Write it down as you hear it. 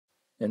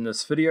In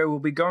this video, we'll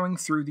be going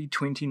through the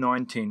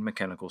 2019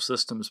 Mechanical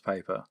Systems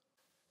paper.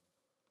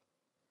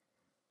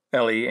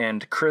 Ellie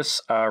and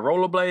Chris are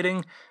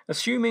rollerblading.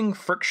 Assuming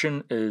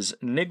friction is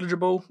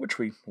negligible, which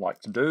we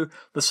like to do,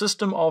 the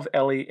system of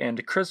Ellie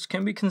and Chris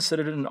can be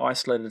considered an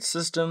isolated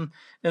system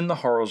in the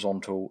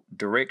horizontal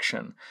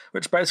direction,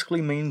 which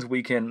basically means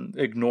we can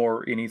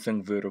ignore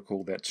anything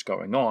vertical that's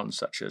going on,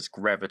 such as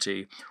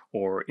gravity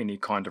or any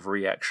kind of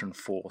reaction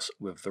force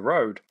with the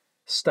road.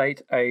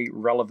 State a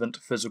relevant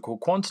physical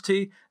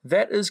quantity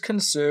that is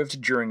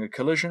conserved during a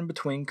collision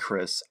between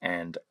Chris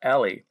and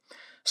Ellie.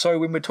 So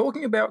when we're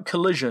talking about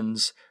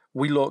collisions,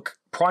 we look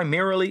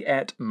primarily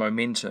at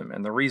momentum,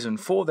 and the reason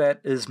for that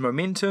is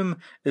momentum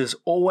is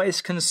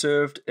always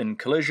conserved in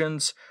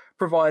collisions,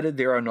 provided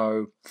there are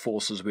no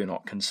forces we're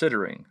not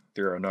considering.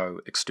 There are no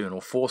external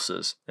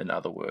forces, in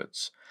other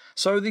words.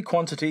 So the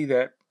quantity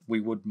that we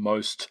would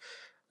most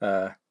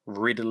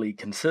readily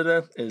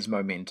consider is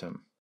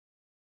momentum.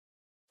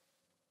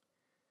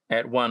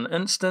 At one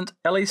instant,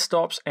 Ellie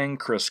stops and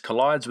Chris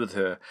collides with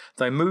her.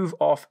 They move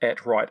off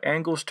at right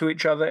angles to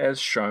each other as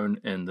shown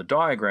in the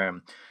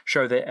diagram.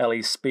 Show that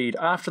Ellie's speed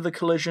after the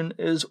collision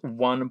is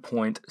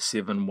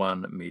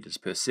 1.71 meters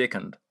per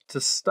second.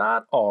 To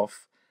start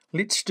off,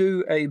 let's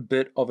do a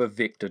bit of a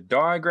vector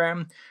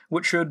diagram,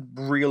 which should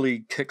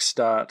really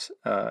kickstart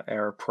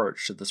our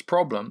approach to this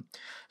problem.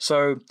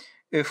 So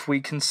if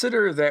we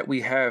consider that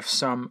we have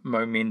some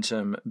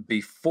momentum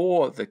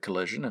before the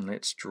collision, and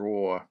let's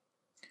draw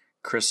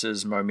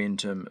Chris's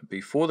momentum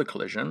before the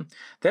collision,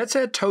 that's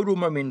our total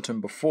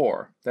momentum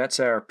before. That's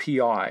our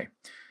PI.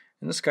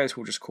 In this case,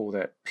 we'll just call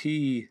that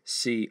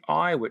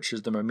PCI, which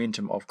is the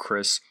momentum of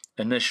Chris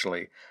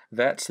initially.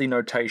 That's the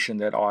notation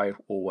that I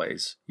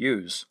always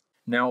use.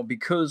 Now,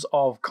 because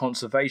of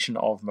conservation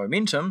of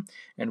momentum,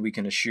 and we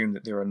can assume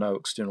that there are no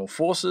external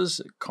forces,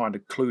 it kind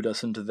of clued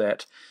us into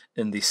that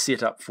in the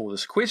setup for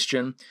this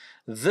question,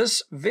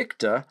 this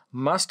vector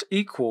must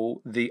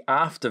equal the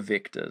after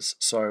vectors.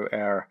 So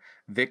our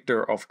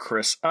vector of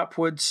Chris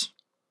upwards,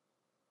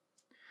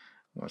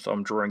 so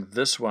I'm drawing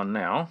this one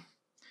now,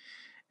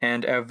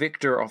 and our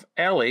vector of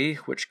Ellie,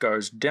 which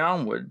goes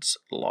downwards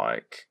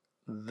like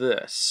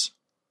this.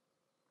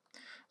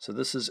 So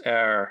this is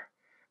our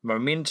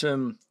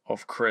momentum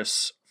of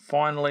Chris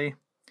finally,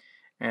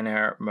 and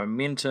our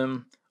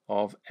momentum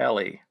of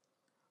Ellie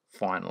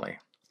finally.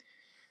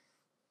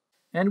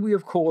 And we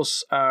of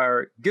course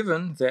are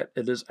given that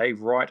it is a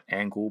right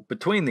angle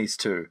between these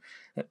two.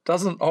 It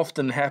doesn't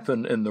often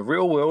happen in the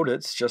real world,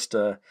 it's just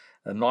a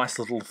nice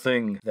little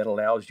thing that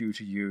allows you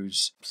to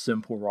use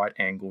simple right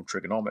angle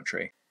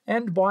trigonometry.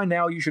 And by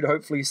now you should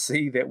hopefully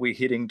see that we're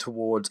heading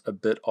towards a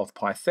bit of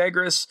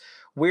Pythagoras,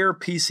 where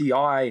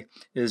PCI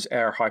is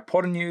our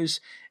hypotenuse,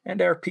 and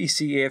our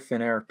PCF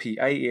and our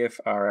PAF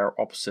are our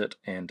opposite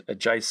and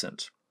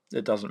adjacent.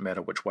 It doesn't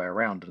matter which way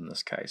around in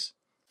this case.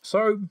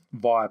 So,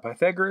 via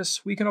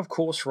Pythagoras, we can of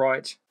course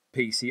write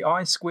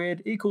PCI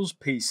squared equals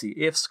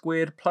PCF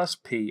squared plus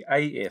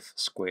PAF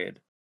squared.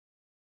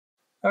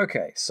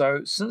 Okay,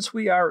 so since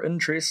we are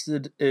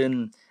interested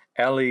in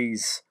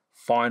Ellie's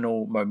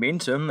final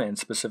momentum, and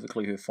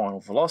specifically her final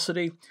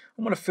velocity,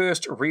 I'm going to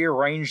first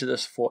rearrange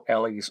this for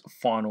Ellie's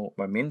final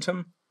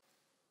momentum.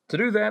 To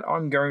do that,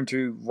 I'm going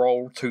to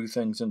roll two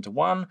things into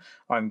one.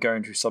 I'm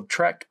going to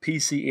subtract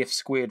PCF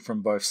squared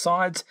from both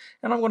sides,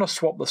 and I'm going to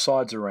swap the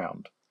sides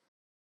around.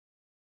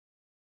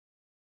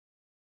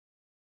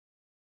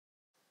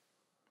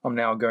 I'm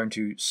now going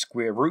to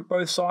square root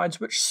both sides,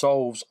 which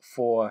solves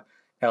for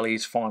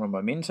Ellie's final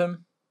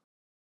momentum.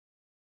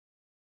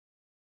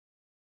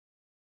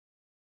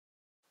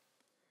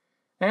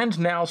 And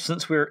now,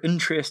 since we're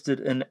interested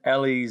in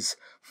Ellie's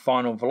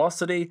final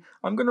velocity,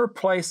 I'm going to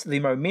replace the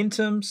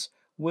momentums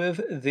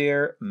with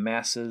their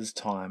masses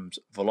times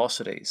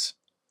velocities.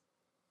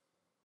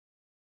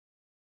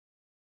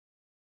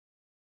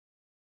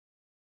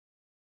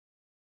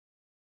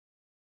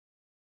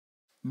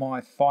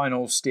 My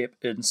final step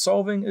in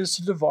solving is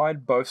to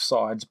divide both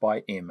sides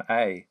by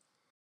MA.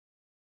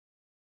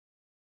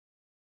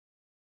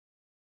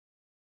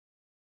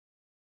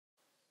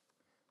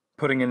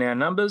 Putting in our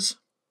numbers,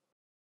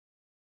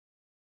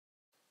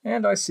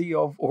 and I see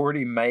I've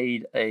already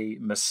made a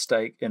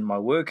mistake in my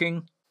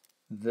working.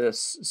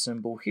 This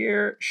symbol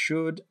here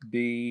should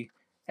be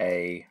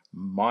a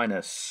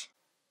minus.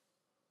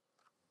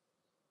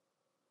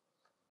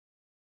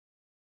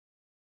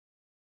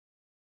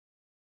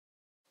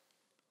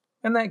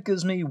 And that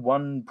gives me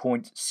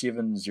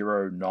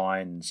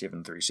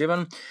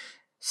 1.709737.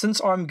 Since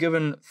I'm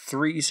given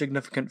three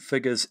significant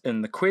figures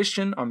in the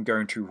question, I'm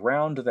going to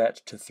round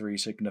that to three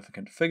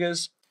significant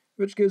figures,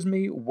 which gives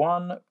me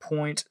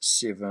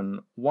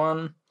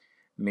 1.71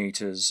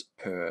 meters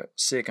per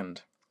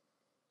second.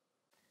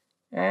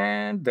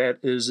 And that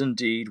is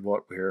indeed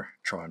what we're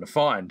trying to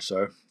find,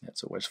 so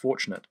that's always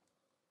fortunate.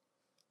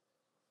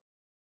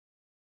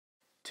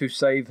 To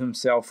save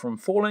himself from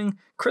falling,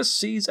 Chris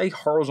sees a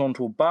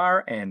horizontal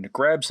bar and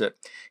grabs it.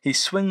 He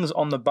swings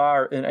on the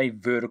bar in a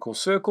vertical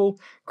circle.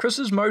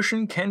 Chris's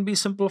motion can be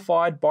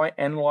simplified by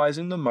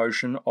analyzing the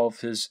motion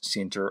of his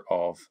center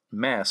of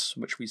mass,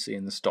 which we see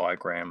in this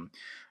diagram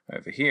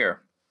over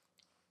here,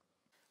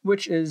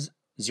 which is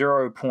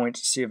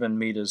 0.7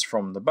 meters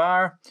from the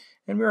bar,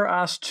 and we are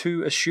asked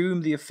to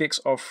assume the effects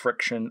of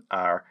friction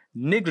are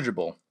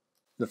negligible.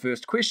 The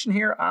first question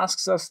here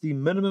asks us the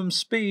minimum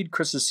speed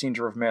Chris's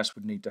center of mass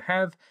would need to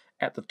have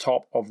at the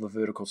top of the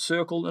vertical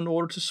circle in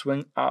order to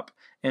swing up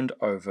and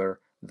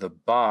over the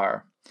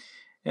bar.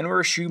 And we're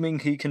assuming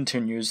he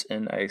continues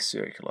in a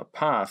circular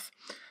path.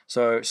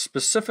 So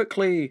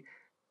specifically,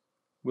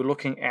 we're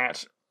looking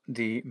at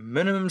the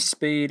minimum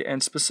speed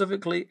and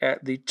specifically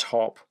at the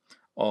top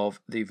of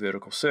the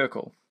vertical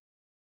circle.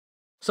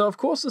 So of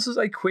course this is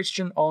a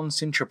question on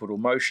centripetal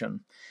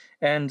motion,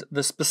 and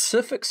the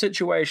specific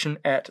situation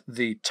at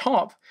the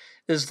top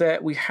is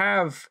that we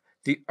have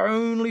the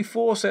only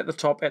force at the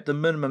top at the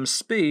minimum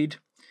speed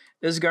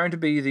is going to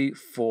be the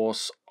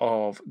force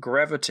of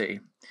gravity,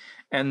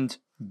 and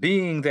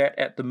being that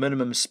at the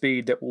minimum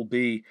speed that will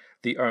be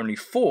the only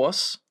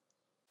force,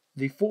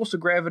 the force of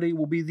gravity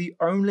will be the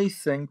only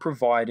thing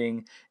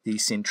providing the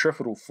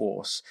centripetal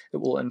force. It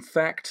will in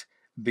fact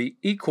be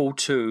equal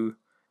to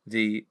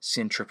the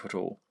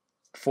centripetal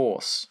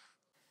force.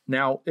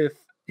 Now, if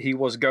he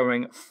was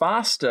going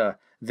faster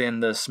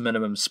than this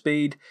minimum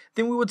speed,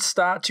 then we would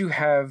start to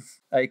have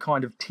a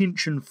kind of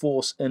tension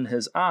force in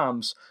his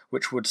arms,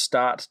 which would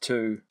start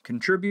to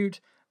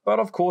contribute. But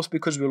of course,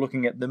 because we're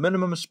looking at the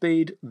minimum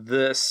speed,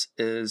 this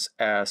is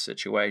our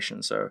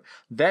situation. So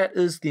that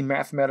is the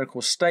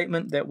mathematical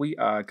statement that we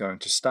are going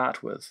to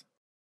start with.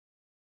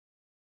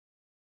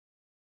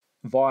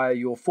 Via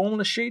your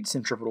formula sheet,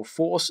 centripetal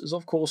force is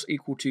of course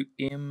equal to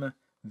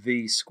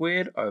mv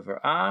squared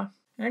over r,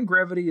 and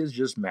gravity is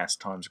just mass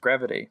times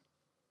gravity.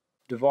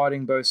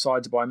 Dividing both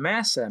sides by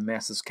mass, our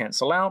masses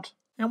cancel out,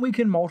 and we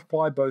can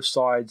multiply both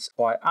sides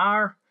by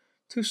r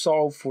to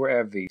solve for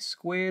our v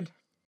squared,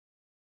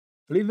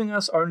 leaving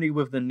us only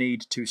with the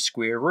need to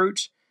square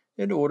root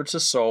in order to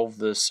solve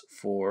this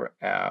for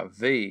our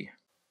v.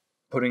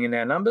 Putting in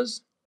our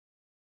numbers,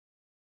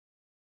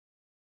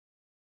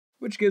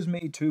 which gives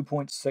me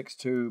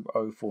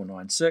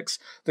 2.620496.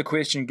 The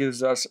question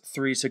gives us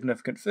 3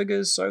 significant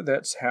figures, so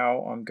that's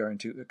how I'm going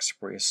to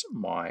express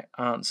my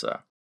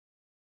answer.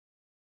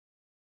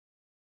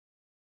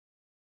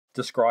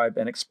 Describe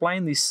and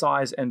explain the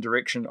size and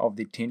direction of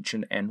the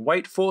tension and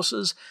weight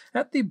forces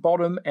at the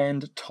bottom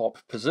and top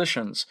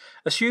positions.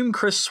 Assume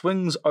Chris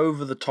swings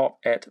over the top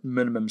at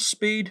minimum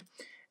speed,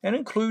 and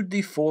include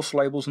the force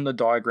labels in the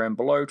diagram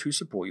below to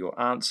support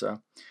your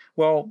answer.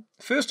 Well,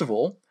 first of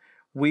all,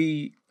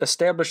 we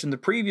established in the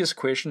previous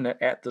question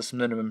that at this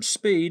minimum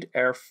speed,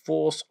 our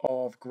force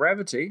of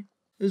gravity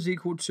is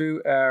equal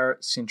to our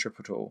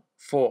centripetal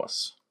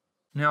force.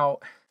 Now,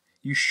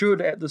 you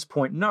should at this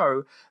point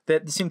know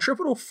that the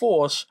centripetal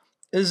force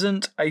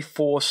isn't a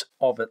force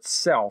of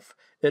itself.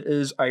 It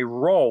is a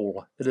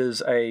role. It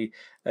is a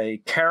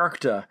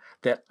character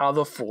that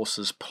other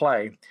forces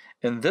play.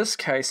 In this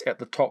case, at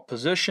the top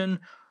position,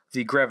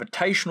 the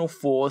gravitational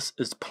force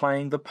is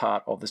playing the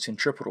part of the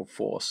centripetal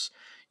force.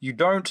 You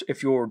don't,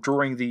 if you're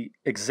drawing the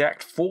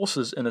exact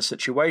forces in a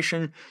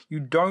situation, you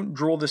don't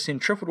draw the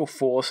centripetal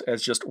force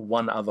as just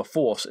one other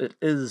force. It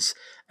is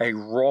a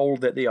role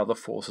that the other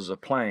forces are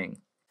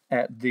playing.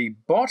 At the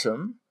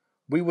bottom,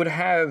 we would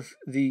have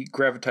the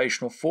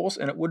gravitational force,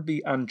 and it would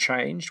be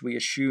unchanged. We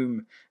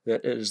assume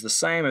that it is the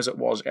same as it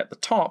was at the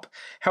top.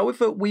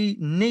 However, we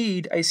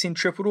need a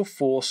centripetal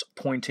force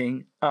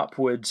pointing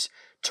upwards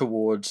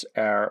towards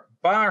our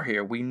bar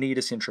here. We need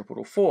a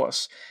centripetal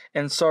force.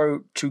 And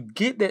so to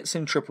get that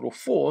centripetal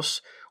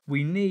force,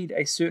 we need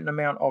a certain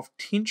amount of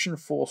tension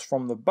force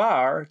from the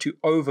bar to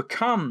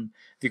overcome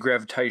the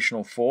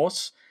gravitational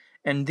force,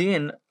 and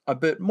then a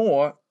bit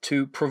more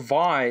to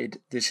provide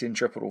the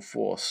centripetal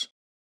force.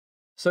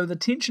 So the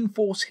tension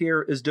force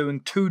here is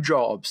doing 2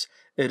 jobs.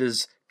 It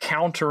is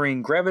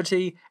countering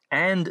gravity,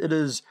 and it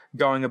is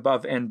going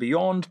above and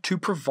beyond to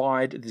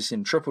provide the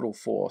centripetal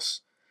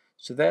force.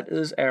 So that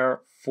is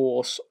our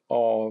force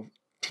of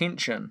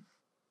tension.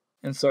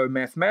 And so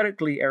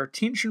mathematically, our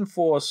tension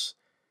force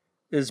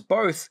is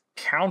both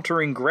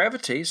countering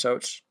gravity, so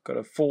it's got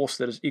a force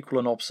that is equal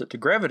and opposite to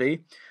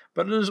gravity,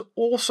 but it is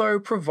also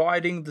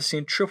providing the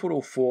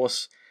centripetal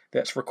force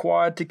that's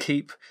required to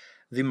keep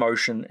the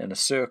motion in a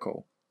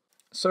circle.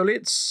 So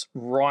let's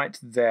write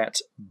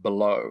that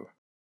below.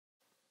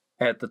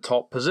 At the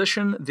top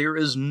position, there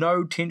is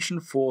no tension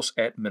force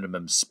at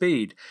minimum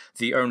speed.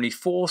 The only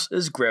force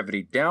is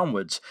gravity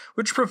downwards,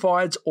 which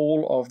provides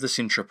all of the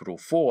centripetal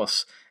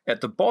force.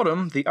 At the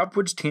bottom, the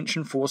upwards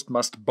tension force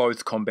must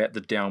both combat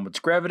the downwards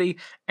gravity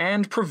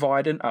and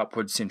provide an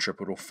upward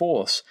centripetal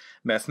force.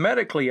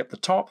 Mathematically, at the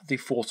top, the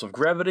force of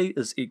gravity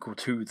is equal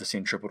to the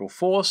centripetal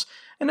force,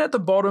 and at the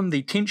bottom,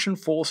 the tension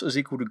force is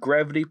equal to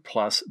gravity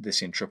plus the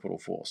centripetal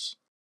force.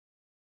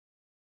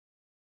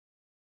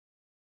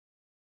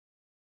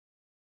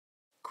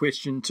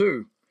 Question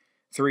 2.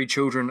 3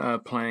 children are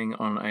playing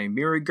on a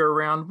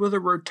merry-go-round with a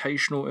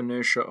rotational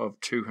inertia of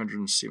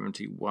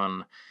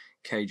 271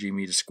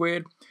 kg/meter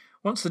squared.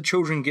 Once the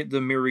children get the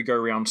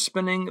merry-go-round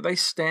spinning, they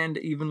stand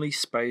evenly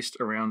spaced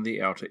around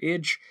the outer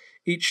edge.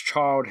 Each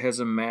child has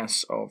a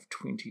mass of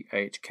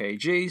 28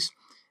 kgs,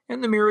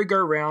 and the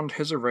merry-go-round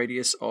has a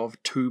radius of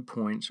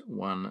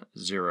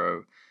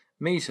 2.10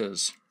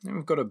 meters. And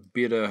we've got a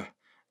better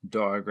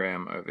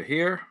diagram over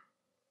here.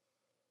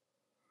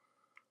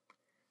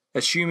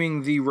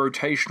 Assuming the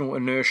rotational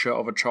inertia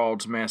of a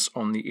child's mass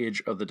on the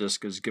edge of the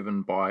disk is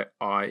given by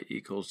I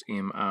equals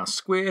mr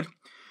squared,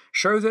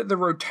 show that the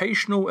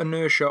rotational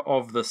inertia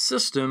of the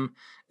system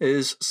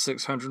is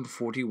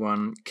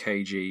 641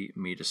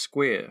 kg/meter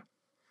square.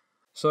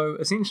 So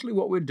essentially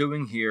what we're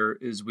doing here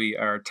is we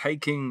are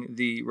taking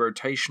the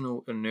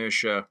rotational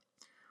inertia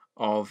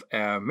of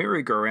our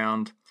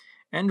merry-go-round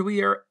and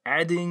we are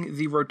adding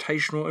the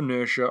rotational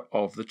inertia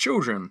of the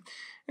children.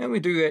 And we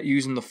do that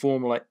using the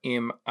formula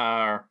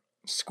mr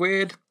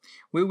squared,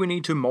 where we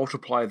need to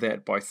multiply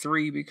that by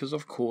 3 because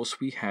of course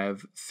we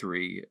have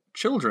 3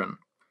 children.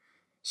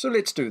 So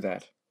let's do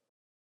that.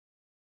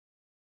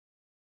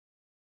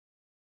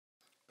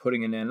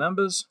 Putting in our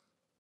numbers,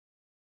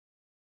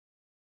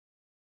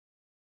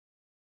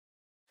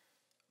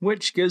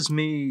 which gives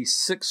me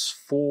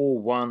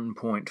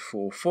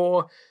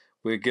 641.44.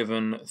 We're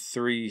given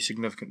 3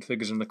 significant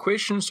figures in the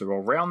question, so I'll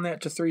round that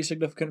to 3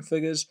 significant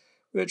figures,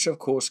 which of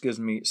course gives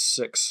me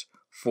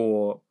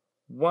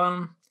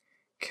 641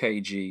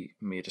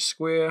 kg/meter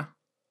square,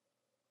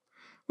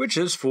 which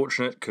is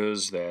fortunate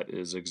because that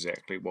is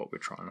exactly what we're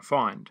trying to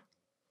find.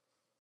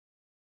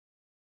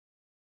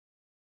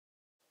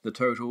 The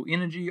total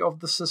energy of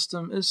the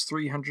system is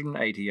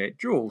 388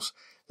 joules.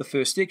 The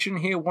first section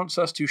here wants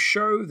us to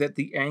show that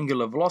the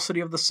angular velocity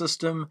of the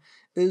system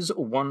is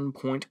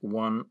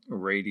 1.1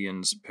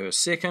 radians per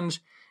second,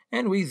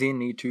 and we then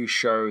need to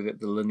show that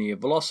the linear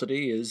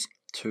velocity is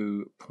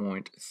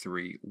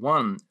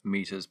 2.31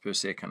 meters per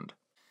second.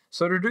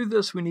 So to do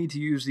this, we need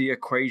to use the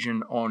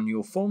equation on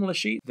your formula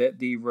sheet that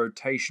the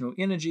rotational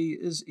energy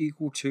is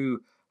equal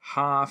to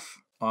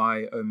half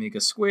I omega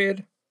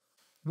squared,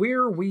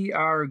 where we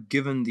are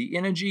given the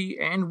energy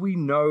and we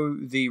know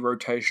the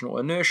rotational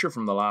inertia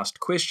from the last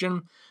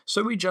question,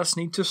 so we just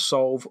need to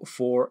solve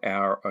for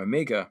our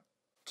omega.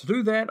 To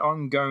do that,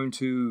 I'm going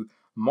to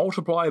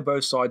multiply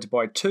both sides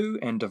by 2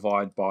 and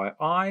divide by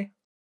I.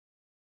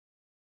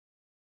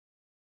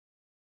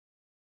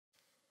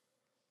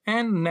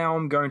 And now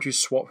I'm going to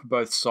swap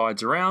both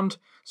sides around,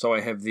 so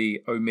I have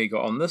the omega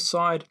on this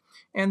side,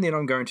 and then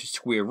I'm going to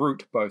square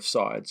root both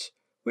sides,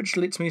 which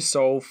lets me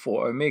solve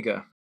for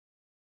omega.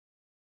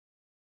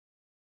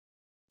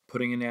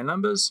 Putting in our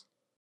numbers,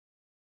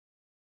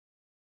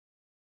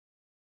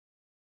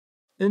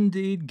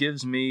 indeed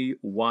gives me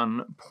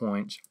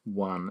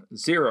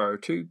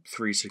 1.10 to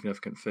 3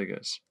 significant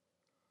figures,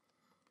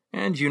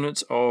 and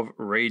units of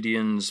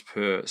radians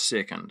per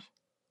second.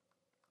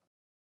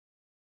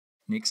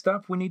 Next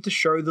up, we need to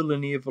show the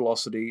linear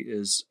velocity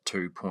is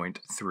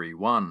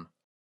 2.31,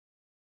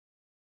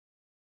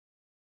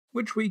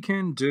 which we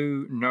can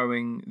do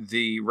knowing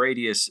the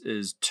radius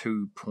is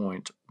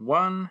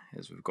 2.1,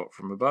 as we've got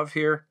from above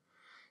here.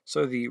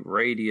 So the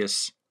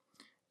radius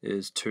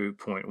is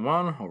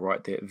 2.1. I'll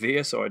write that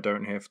there so I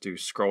don't have to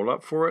scroll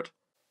up for it.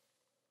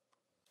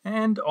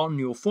 And on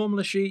your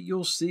formula sheet,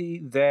 you'll see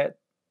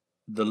that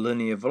the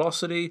linear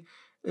velocity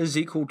is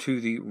equal to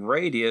the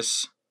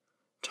radius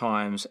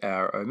times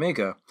our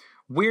omega,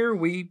 where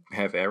we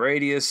have our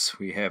radius,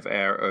 we have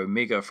our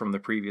omega from the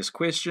previous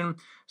question,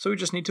 so we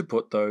just need to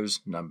put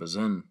those numbers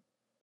in.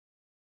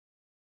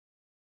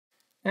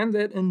 And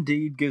that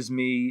indeed gives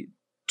me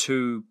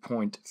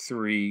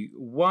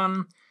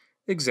 2.31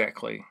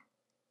 exactly,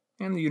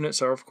 and the units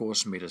are of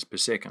course meters per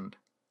second.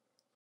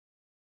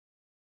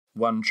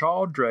 One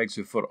child drags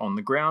her foot on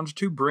the ground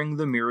to bring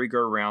the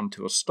merry-go-round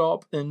to a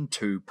stop in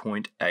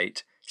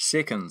 2.8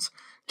 seconds.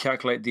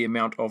 Calculate the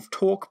amount of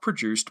torque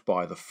produced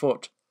by the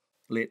foot.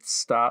 Let's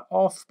start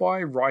off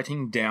by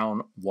writing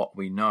down what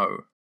we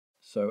know.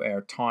 So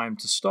our time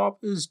to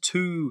stop is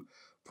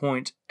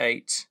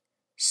 2.8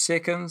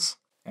 seconds.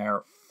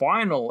 Our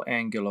final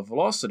angular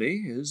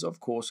velocity is of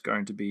course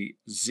going to be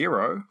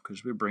 0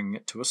 because we're bringing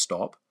it to a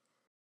stop.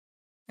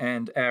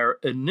 And our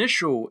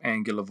initial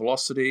angular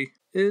velocity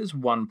is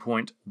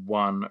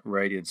 1.1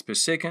 radians per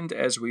second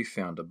as we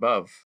found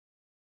above.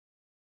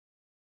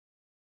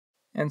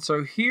 And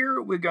so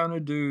here we're going to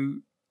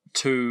do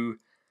 2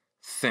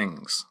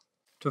 things.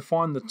 To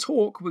find the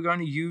torque, we're going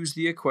to use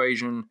the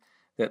equation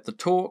that the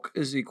torque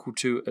is equal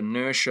to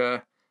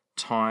inertia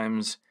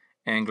times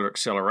angular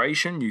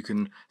acceleration. You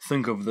can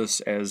think of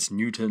this as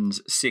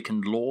Newton's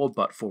second law,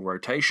 but for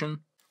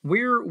rotation.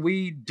 Where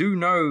we do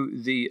know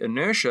the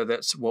inertia,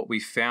 that's what we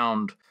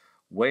found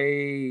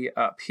way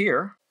up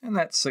here, and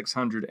that's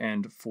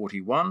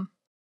 641.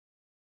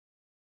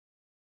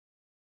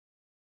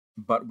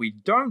 But we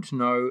don't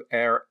know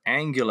our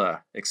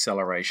angular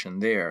acceleration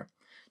there.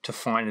 To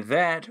find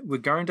that, we're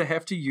going to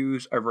have to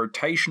use a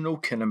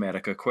rotational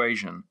kinematic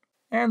equation.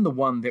 and the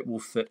one that will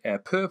fit our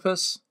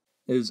purpose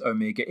is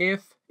omega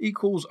f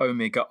equals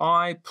omega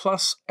I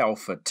plus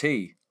alpha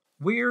t,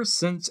 where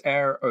since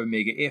our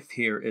omega f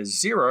here is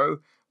 0,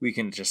 we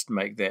can just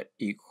make that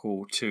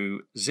equal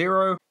to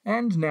 0,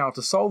 and now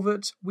to solve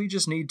it, we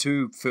just need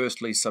to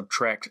firstly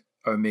subtract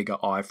omega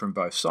I from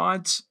both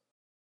sides,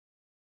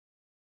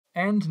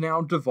 and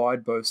now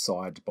divide both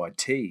sides by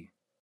t.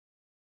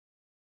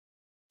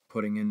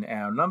 Putting in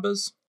our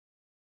numbers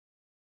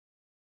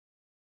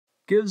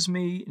gives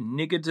me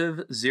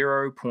negative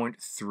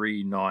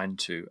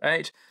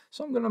 0.3928,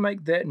 so I'm going to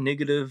make that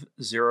negative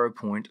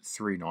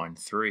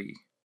 0.393.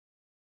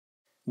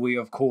 We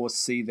of course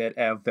see that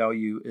our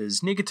value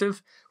is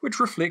negative, which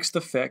reflects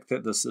the fact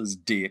that this is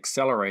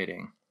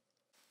deaccelerating.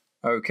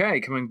 Okay,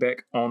 coming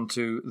back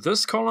onto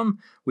this column,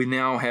 we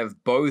now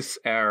have both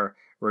our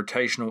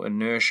rotational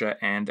inertia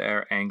and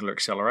our angular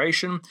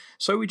acceleration,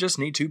 so we just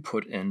need to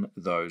put in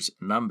those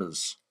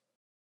numbers,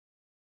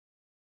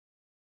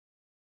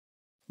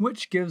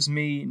 which gives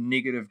me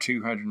negative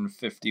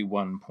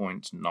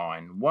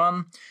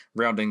 251.91.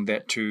 Rounding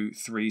that to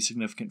 3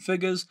 significant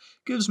figures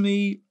gives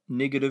me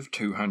negative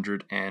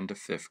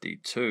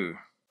 252,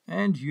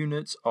 and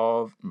units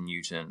of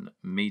Newton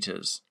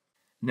meters.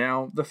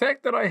 Now, the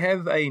fact that I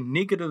have a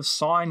negative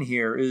sign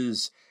here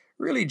is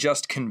really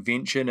just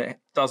convention. It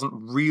doesn't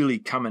really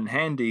come in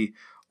handy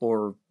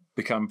or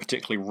become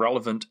particularly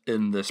relevant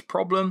in this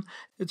problem.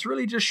 It's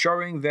really just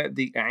showing that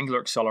the angular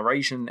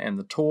acceleration and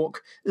the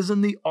torque is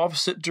in the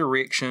opposite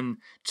direction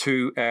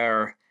to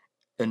our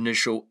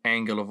initial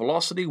angular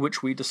velocity,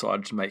 which we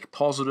decided to make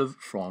positive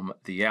from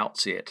the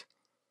outset.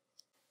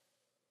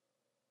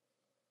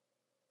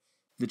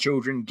 The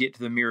children get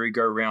the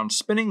merry-go-round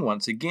spinning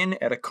once again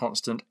at a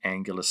constant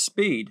angular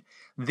speed.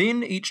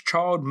 Then each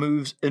child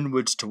moves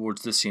inwards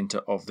towards the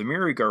center of the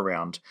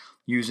merry-go-round.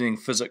 Using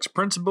physics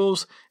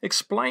principles,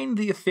 explain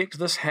the effect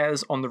this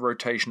has on the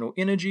rotational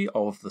energy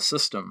of the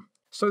system.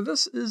 So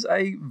this is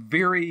a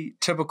very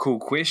typical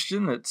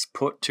question. It's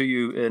put to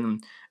you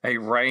in a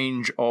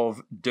range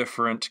of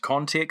different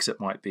contexts. It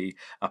might be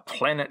a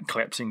planet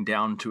collapsing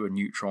down to a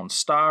neutron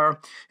star.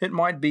 It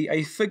might be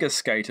a figure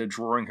skater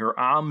drawing her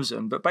arms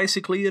in, but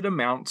basically it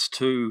amounts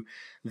to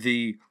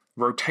the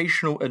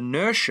rotational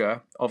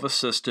inertia of a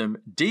system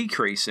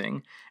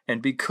decreasing,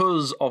 and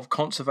because of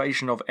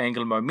conservation of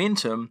angular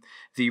momentum,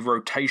 the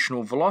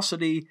rotational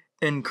velocity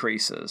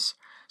increases.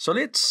 So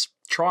let's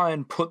try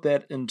and put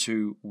that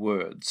into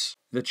words.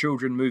 The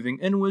children moving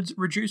inwards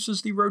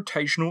reduces the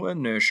rotational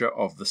inertia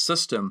of the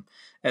system,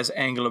 as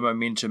angular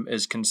momentum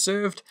is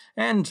conserved,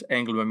 and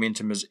angular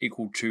momentum is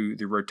equal to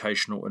the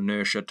rotational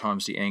inertia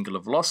times the angular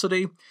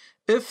velocity.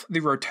 If the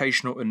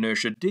rotational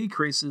inertia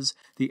decreases,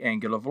 the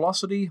angular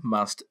velocity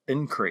must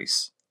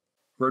increase.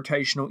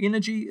 Rotational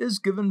energy is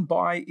given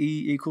by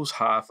E equals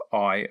half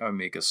I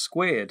omega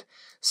squared.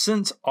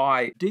 Since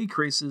I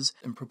decreases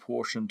in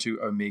proportion to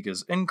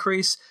omega's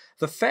increase,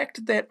 the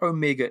fact that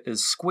omega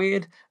is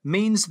squared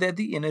means that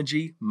the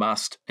energy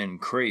must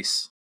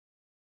increase.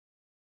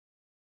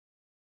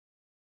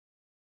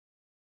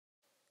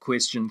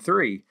 Question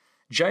 3.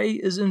 J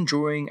is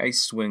enjoying a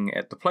swing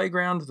at the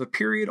playground. The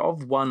period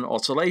of one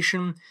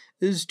oscillation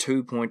is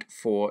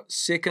 2.4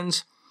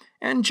 seconds.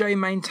 And J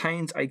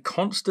maintains a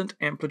constant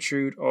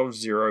amplitude of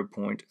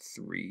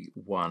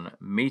 0.31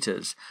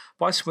 meters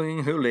by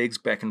swinging her legs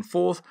back and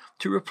forth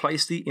to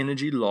replace the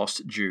energy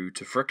lost due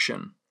to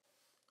friction.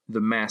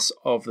 The mass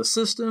of the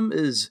system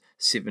is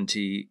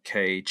 70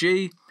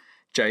 kg.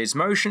 J's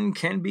motion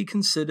can be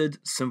considered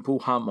simple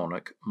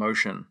harmonic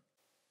motion.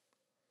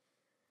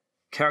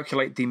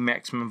 Calculate the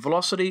maximum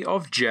velocity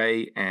of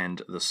J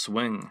and the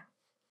swing.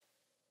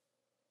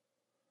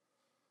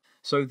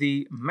 So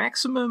the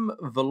maximum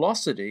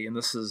velocity, and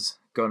this is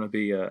going to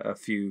be a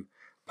few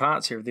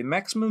parts here, the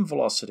maximum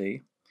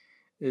velocity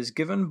is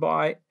given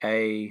by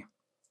A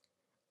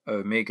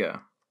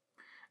omega.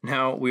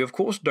 Now, we of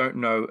course don't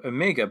know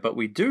omega, but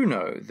we do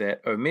know that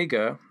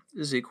omega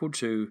is equal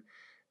to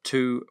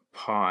 2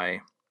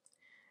 pi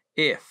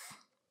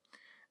f.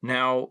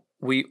 Now,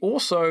 we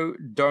also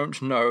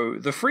don't know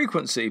the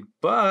frequency,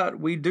 but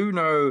we do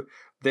know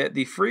that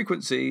the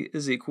frequency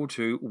is equal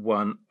to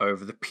 1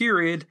 over the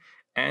period,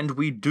 and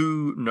we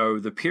do know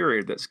the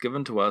period that's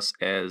given to us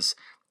as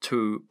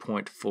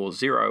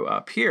 2.40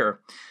 up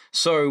here.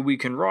 So we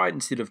can write,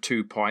 instead of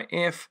 2 pi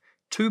f,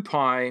 2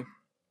 pi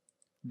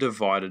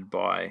divided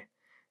by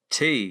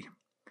t.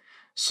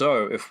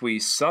 So if we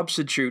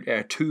substitute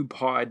our 2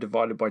 pi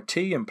divided by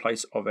t in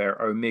place of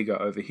our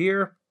omega over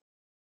here,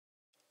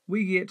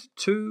 we get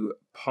 2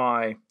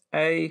 pi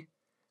a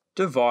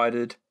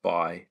divided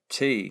by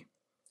t.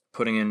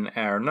 Putting in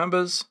our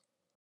numbers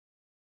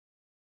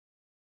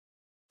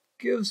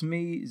gives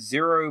me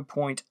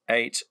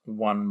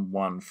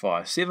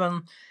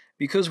 0.81157.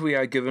 Because we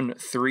are given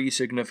 3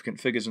 significant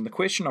figures in the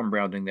question, I'm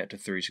rounding that to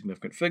 3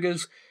 significant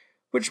figures,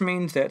 which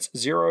means that's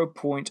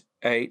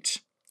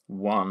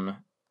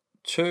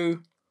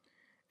 0.812,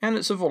 and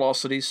it's a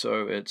velocity,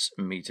 so it's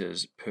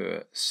meters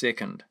per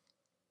second.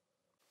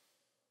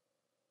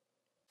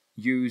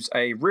 use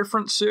a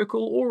reference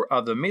circle or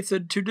other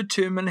method to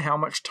determine how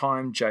much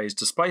time J's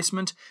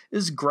displacement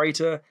is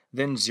greater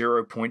than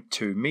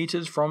 0.2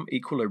 meters from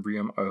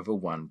equilibrium over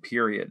one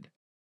period.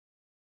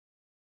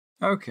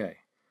 Okay,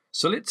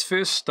 so let's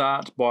first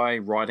start by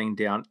writing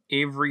down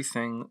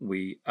everything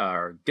we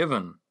are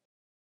given.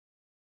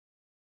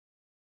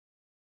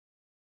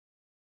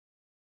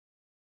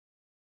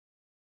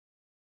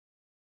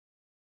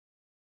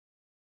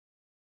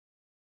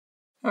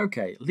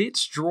 Okay,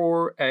 let's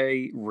draw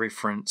a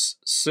reference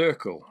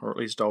circle, or at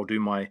least I'll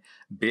do my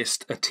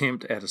best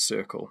attempt at a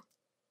circle.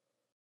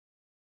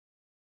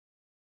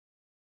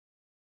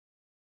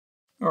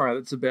 Alright,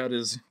 that's about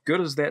as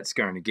good as that's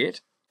going to get.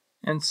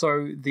 And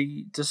so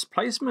the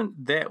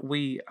displacement that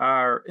we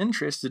are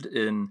interested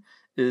in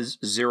is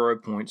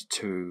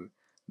 0.2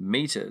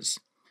 meters.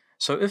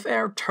 So if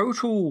our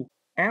total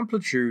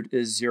amplitude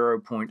is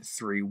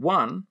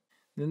 0.31,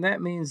 then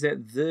that means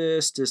that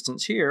this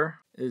distance here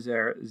is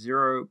our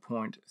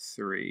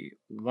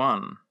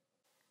 0.31.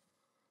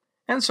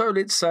 And so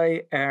let's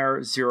say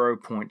our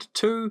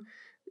 0.2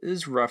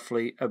 is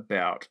roughly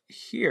about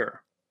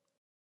here.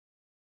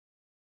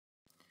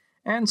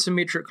 And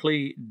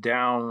symmetrically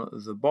down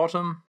the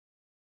bottom.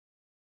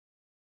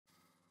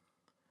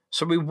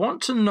 So we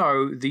want to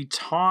know the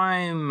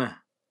time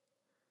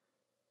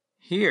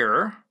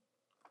here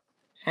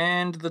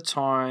and the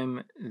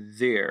time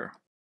there.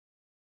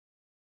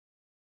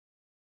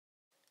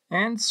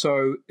 And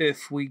so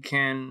if we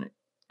can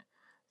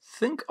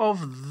think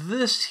of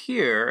this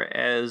here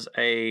as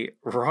a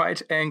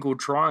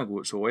right-angled triangle,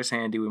 it's always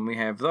handy when we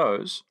have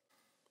those,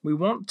 we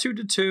want to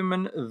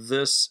determine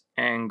this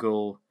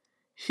angle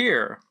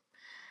here,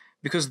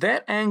 because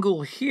that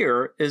angle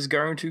here is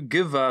going to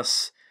give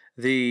us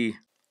the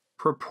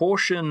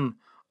proportion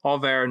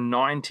of our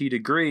 90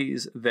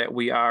 degrees that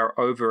we are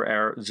over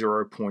our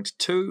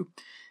 0.2.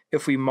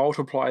 If we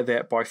multiply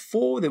that by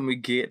 4, then we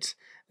get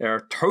our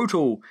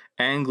total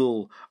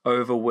angle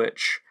over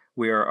which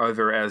we are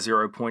over our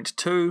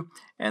 0.2,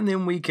 and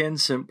then we can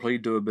simply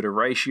do a bit of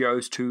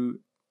ratios to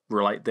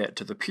relate that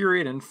to the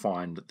period and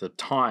find the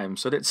time.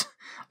 So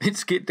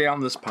let's get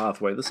down this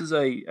pathway. This is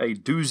a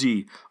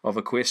doozy of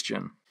a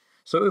question.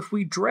 So if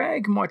we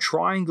drag my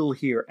triangle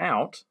here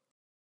out,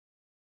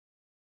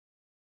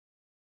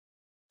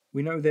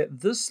 we know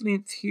that this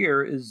length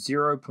here is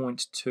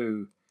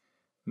 0.2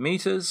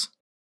 meters,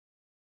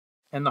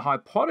 and the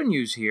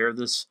hypotenuse here,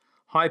 this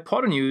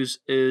hypotenuse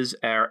is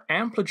our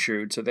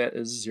amplitude, so that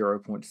is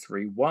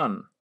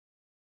 0.31.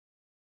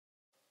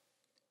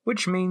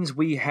 Which means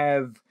we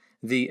have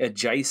the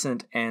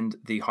adjacent and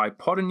the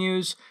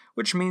hypotenuse,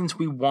 which means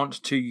we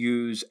want to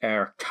use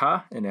our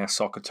ka in our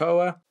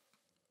SOHCAHTOA.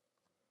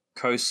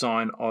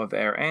 Cosine of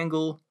our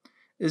angle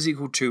is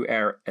equal to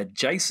our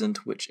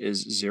adjacent, which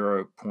is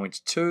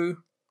 0.2,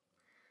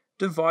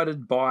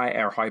 divided by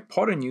our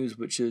hypotenuse,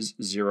 which is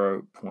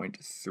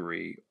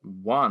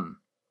 0.31.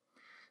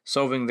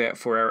 Solving that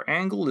for our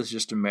angle is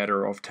just a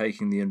matter of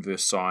taking the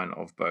inverse sine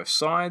of both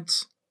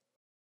sides,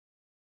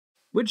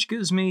 which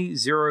gives me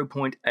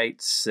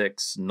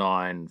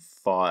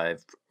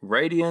 0.8695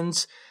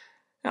 radians,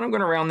 and I'm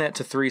going to round that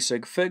to 3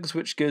 sig figs,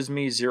 which gives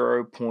me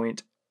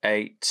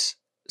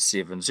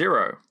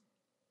 0.870.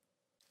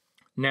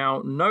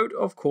 Now note,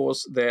 of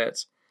course,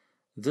 that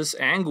this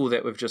angle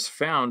that we've just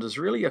found is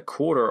really a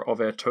quarter of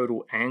our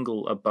total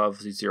angle above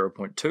the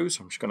 0.2,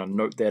 so I'm just going to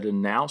note that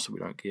in now so we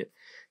don't get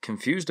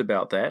confused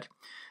about that.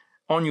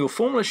 On your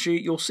formula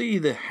sheet, you'll see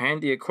the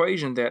handy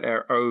equation that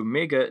our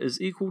omega is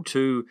equal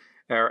to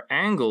our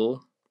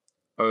angle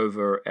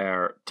over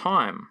our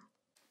time.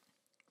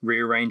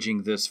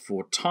 Rearranging this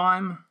for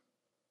time,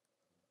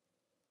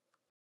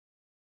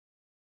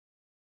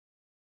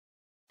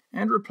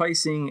 and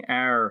replacing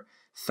our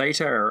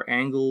theta, our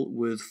angle,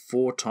 with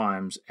 4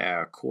 times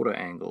our quarter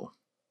angle.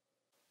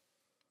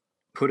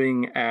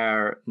 Putting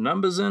our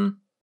numbers in.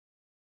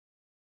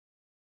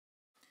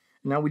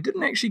 Now we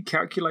didn't actually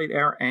calculate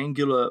our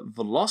angular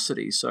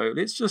velocity, so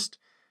let's just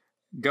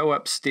go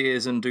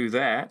upstairs and do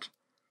that.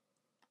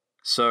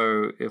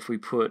 So if we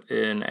put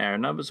in our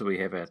numbers, we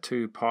have our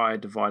 2 pi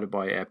divided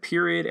by our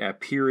period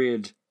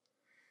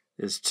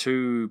is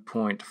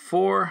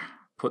 2.4,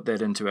 put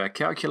that into our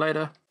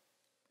calculator,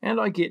 and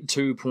I get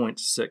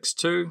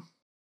 2.62,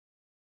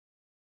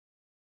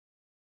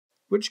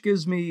 which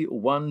gives me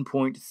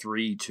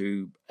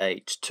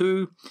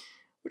 1.3282,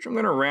 which I'm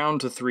going to round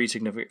to 3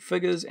 significant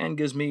figures, and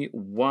gives me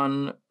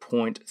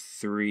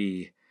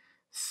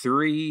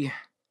 1.33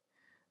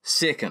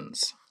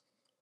 seconds.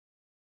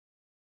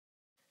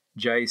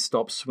 J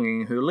stops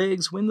swinging her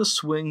legs when the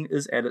swing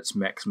is at its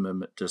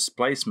maximum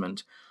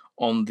displacement.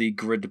 On the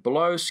grid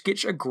below,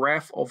 sketch a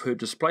graph of her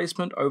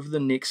displacement over the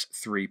next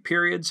 3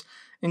 periods.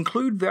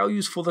 Include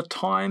values for the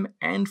time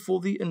and for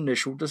the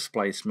initial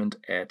displacement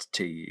at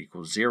t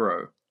equals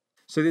 0.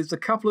 So there's a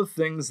couple of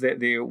things that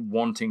they're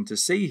wanting to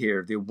see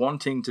here. They're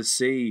wanting to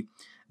see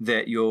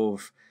that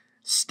you've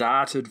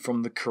started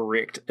from the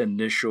correct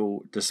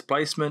initial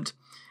displacement,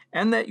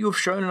 and that you've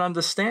shown an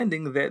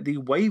understanding that the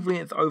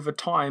wavelength over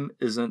time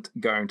isn't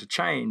going to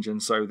change,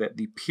 and so that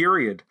the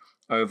period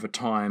over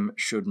time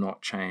should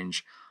not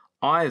change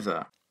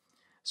either.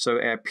 So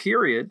our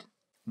period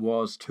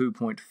was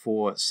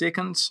 2.4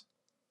 seconds.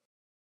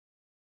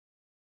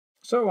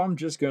 So I'm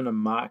just going to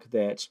mark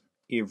that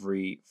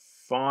every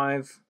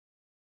 5,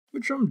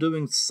 which I'm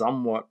doing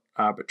somewhat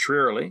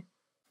arbitrarily,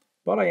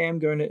 but I am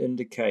going to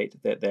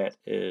indicate that that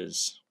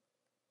is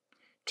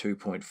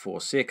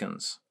 2.4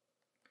 seconds,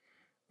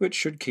 which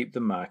should keep the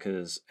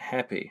markers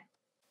happy.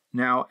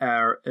 Now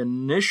our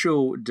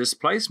initial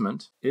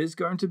displacement is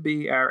going to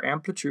be our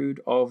amplitude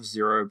of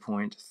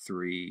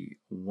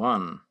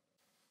 0.31.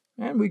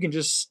 And we can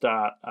just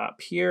start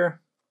up here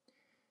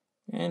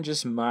and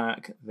just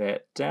mark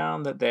that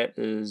down, that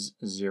is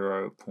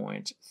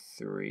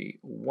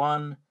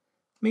 0.31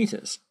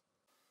 meters.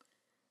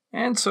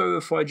 And so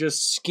if I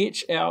just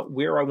sketch out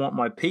where I want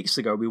my peaks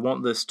to go, we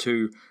want this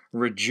to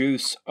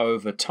reduce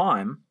over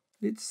time.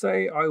 Let's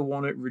say I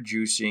want it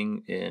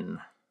reducing in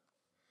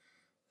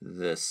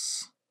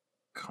this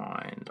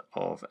kind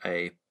of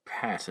a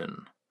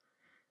pattern.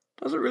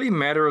 Doesn't really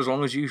matter as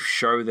long as you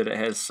show that it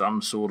has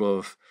some sort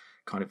of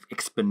kind of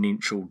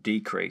exponential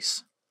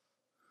decrease.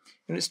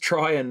 And let's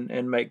try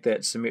and make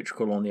that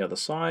symmetrical on the other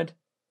side.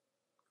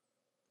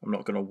 I'm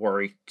not going to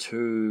worry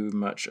too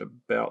much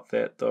about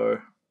that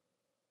though.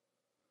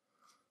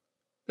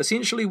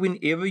 Essentially,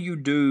 whenever you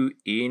do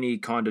any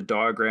kind of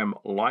diagram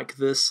like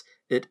this,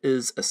 it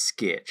is a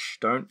sketch.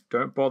 Don't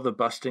bother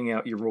busting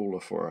out your ruler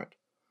for it.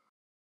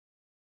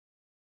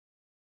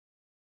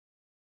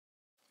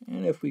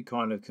 And if we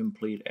kind of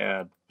complete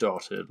our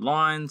dotted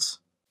lines,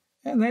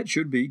 and that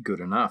should be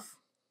good enough.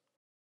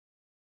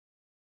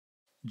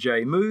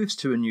 J moves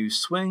to a new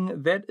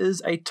swing that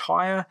is a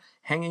tire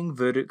hanging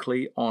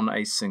vertically on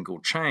a single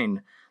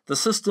chain. The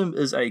system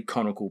is a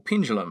conical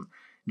pendulum.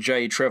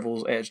 J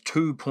travels at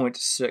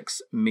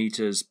 2.6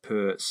 meters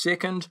per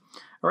second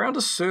around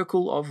a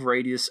circle of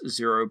radius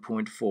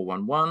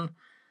 0.411.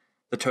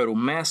 The total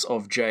mass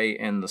of J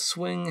and the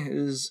swing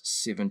is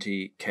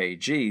 70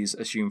 kgs.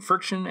 Assume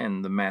friction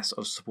and the mass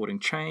of supporting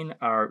chain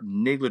are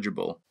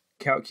negligible.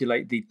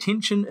 Calculate the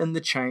tension in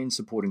the chain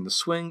supporting the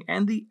swing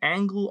and the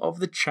angle of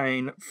the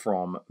chain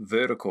from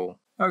vertical.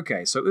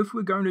 Okay, so if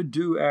we're going to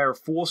do our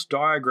force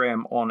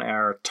diagram on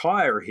our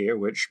tire here,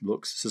 which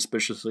looks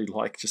suspiciously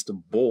like just a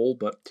ball,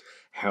 but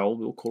hell,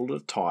 we'll call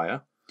it a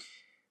tire.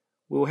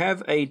 We'll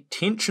have a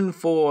tension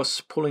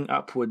force pulling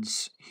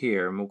upwards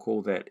here, and we'll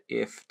call that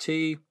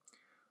Ft,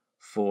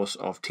 force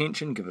of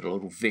tension, give it a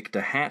little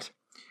vector hat.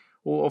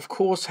 We'll of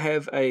course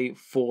have a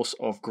force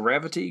of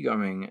gravity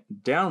going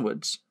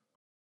downwards.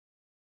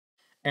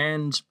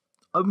 And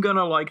I'm going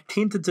to like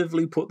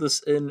tentatively put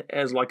this in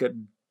as like a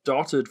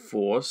dotted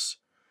force.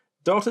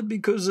 Dotted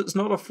because it's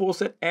not a force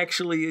that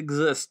actually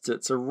exists.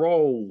 It's a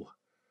role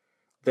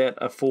that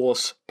a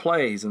force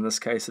plays. In this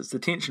case, it's the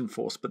tension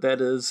force, but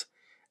that is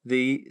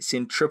the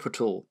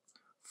centripetal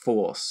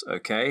force,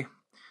 okay?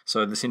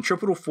 So the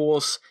centripetal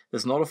force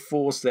is not a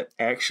force that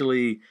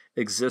actually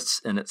exists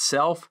in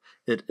itself.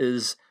 It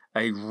is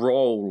a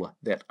role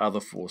that other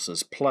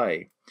forces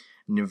play.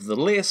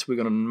 Nevertheless, we're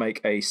going to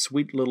make a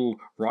sweet little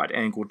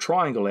right-angled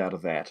triangle out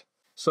of that.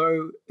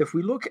 So if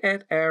we look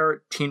at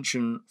our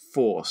tension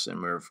force,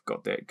 and we've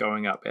got that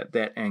going up at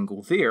that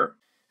angle there,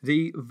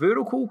 the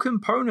vertical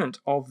component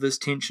of this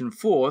tension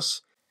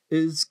force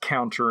is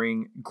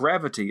countering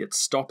gravity. It's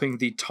stopping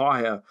the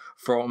tire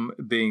from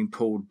being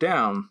pulled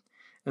down.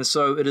 And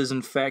so it is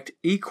in fact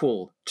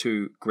equal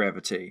to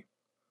gravity.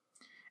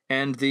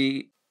 And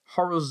the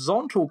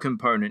horizontal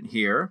component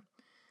here,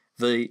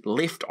 the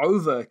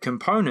leftover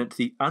component,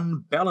 the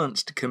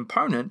unbalanced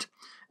component,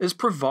 is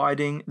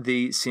providing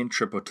the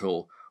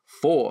centripetal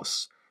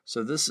force.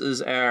 So this is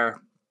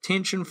our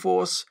tension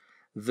force,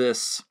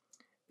 this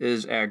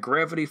is our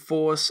gravity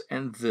force,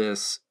 and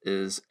this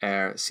is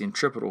our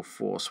centripetal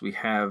force. We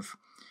have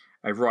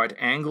a right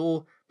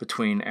angle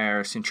between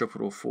our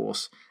centripetal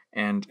force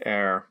and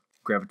our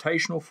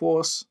gravitational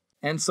force.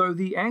 And so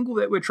the angle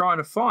that we're trying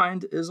to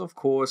find is, of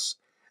course,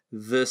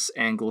 this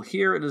angle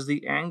here. It is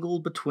the angle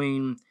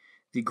between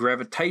the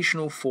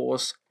gravitational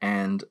force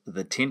and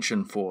the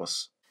tension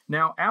force.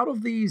 Now, out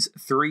of these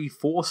three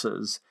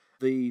forces,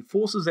 the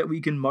forces that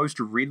we can most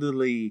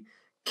readily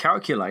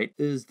calculate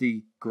is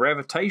the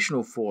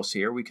gravitational force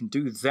here. We can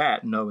do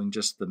that knowing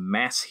just the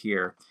mass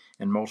here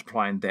and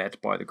multiplying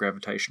that by the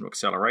gravitational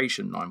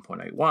acceleration,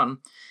 9.81.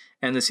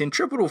 And the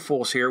centripetal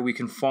force here we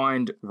can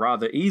find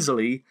rather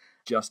easily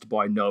just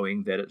by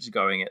knowing that it's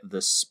going at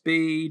this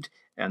speed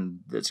and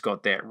it's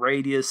got that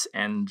radius,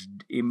 and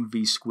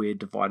mv squared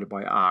divided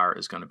by r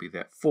is going to be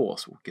that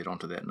force. We'll get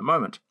onto that in a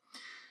moment.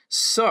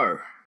 So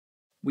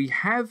we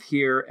have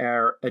here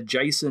our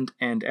adjacent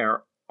and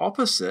our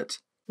opposite,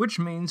 which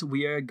means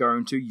we are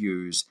going to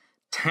use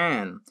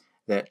tan.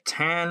 That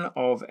tan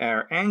of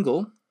our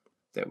angle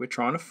that we're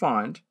trying to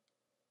find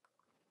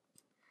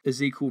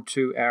is equal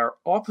to our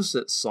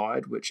opposite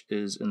side, which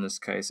is in this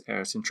case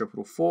our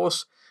centripetal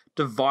force,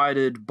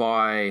 divided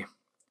by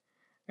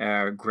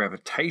our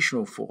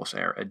gravitational force,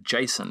 our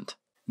adjacent.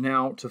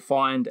 Now, to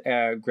find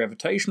our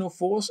gravitational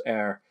force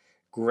Fg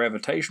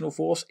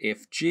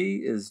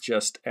is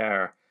just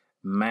our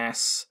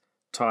mass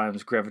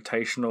times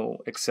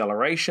gravitational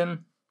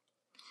acceleration.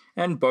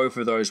 And both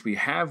of those we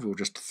have, we'll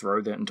just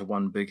throw that into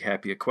one big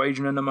happy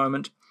equation in a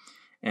moment.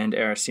 And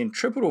our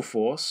centripetal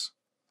force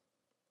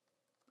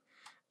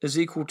is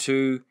equal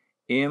to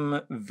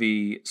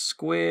mv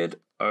squared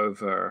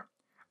over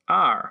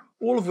r,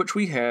 all of which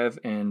we have,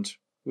 and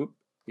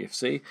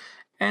Fc,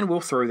 and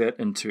we'll throw that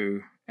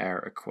into our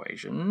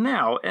equation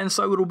now. And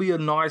so it'll be a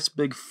nice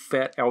big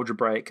fat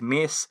algebraic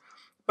mess,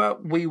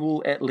 but we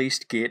will at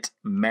least get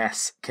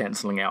mass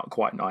cancelling out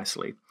quite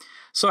nicely.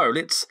 So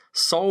let's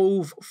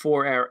solve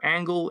for our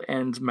angle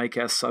and make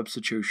our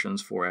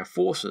substitutions for our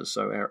forces.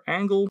 So our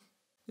angle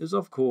is,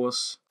 of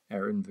course,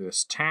 our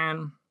inverse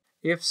tan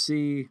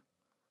Fc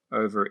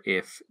over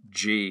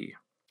Fg.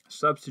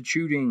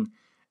 Substituting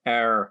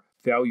our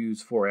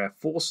values for our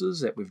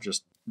forces that we've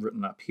just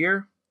written up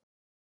here,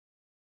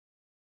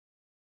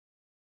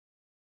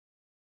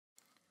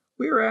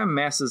 where our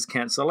masses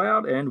cancel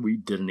out, and we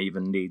didn't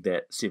even need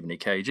that 70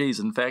 kgs.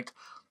 In fact,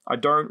 I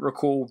don't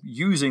recall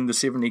using the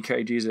 70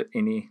 kgs at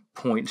any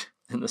point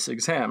in this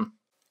exam.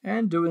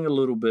 And doing a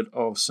little bit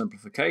of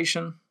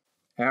simplification,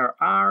 our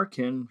r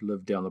can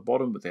live down the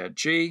bottom with our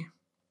g.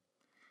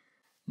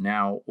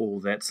 Now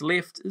all that's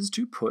left is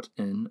to put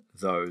in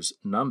those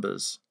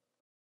numbers.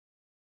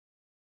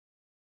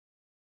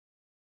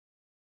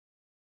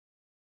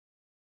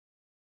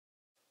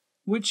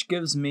 Which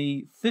gives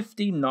me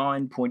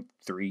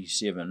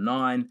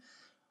 59.379,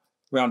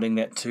 rounding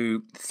that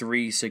to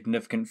 3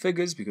 significant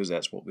figures because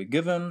that's what we're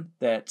given.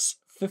 That's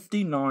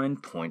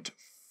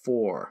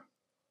 59.4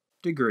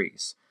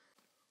 degrees.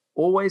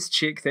 Always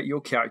check that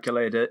your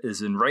calculator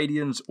is in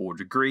radians or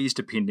degrees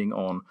depending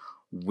on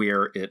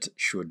where it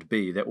should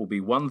be. That will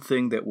be one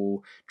thing that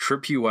will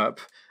trip you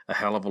up a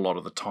hell of a lot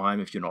of the time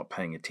if you're not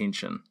paying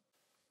attention.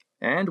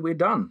 And we're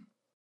done.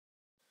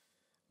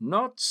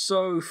 Not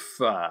so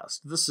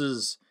fast. This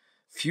is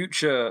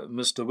future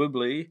Mr.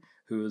 Wibbly,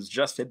 who is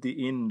just at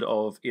the end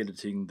of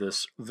editing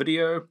this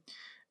video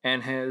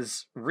and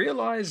has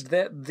realized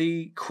that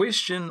the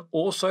question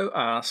also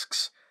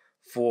asks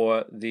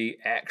for the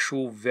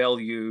actual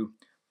value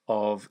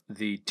of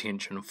the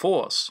tension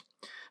force.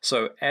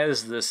 So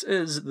as this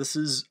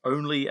is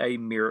only a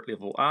merit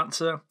level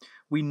answer.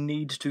 We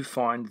need to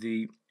find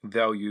the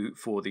value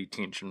for the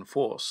tension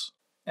force.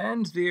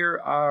 And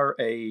there are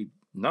a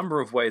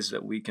number of ways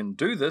that we can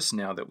do this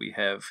now that we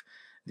have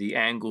the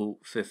angle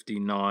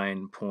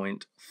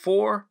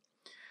 59.4.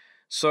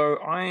 So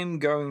I'm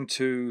going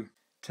to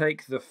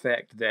take the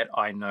fact that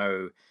I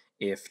know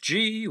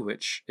Fg,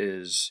 which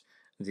is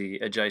the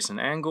adjacent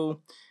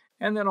angle,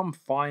 and then I'm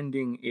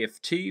finding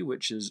Ft,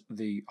 which is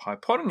the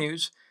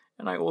hypotenuse,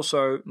 and I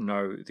also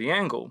know the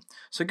angle.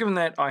 So given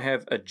that I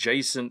have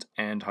adjacent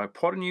and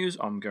hypotenuse,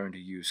 I'm going to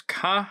use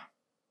ka,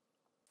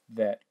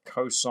 that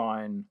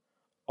cosine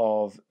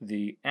of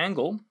the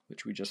angle,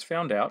 which we just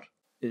found out,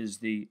 is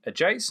the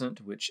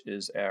adjacent, which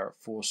is our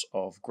force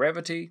of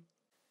gravity,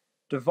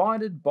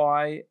 divided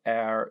by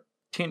our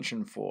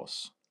tension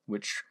force,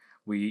 which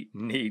we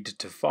need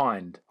to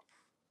find.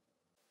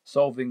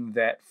 Solving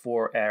that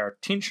for our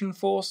tension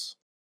force,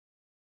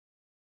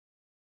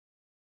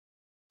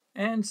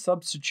 and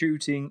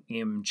substituting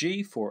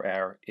mg for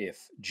our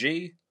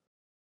Fg,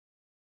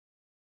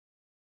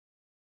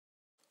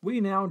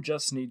 we now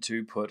just need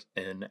to put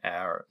in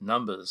our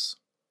numbers.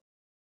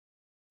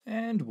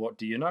 And what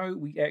do you know?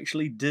 We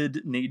actually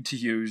did need to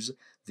use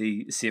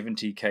the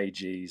 70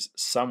 kgs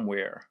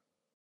somewhere.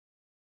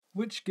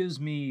 Which gives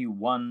me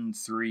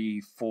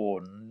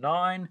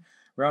 1349.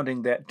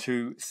 Rounding that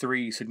to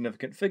 3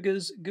 significant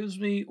figures gives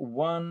me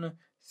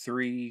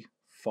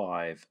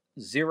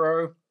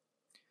 1350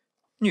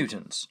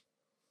 newtons.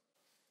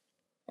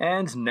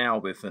 And now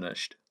we're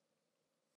finished.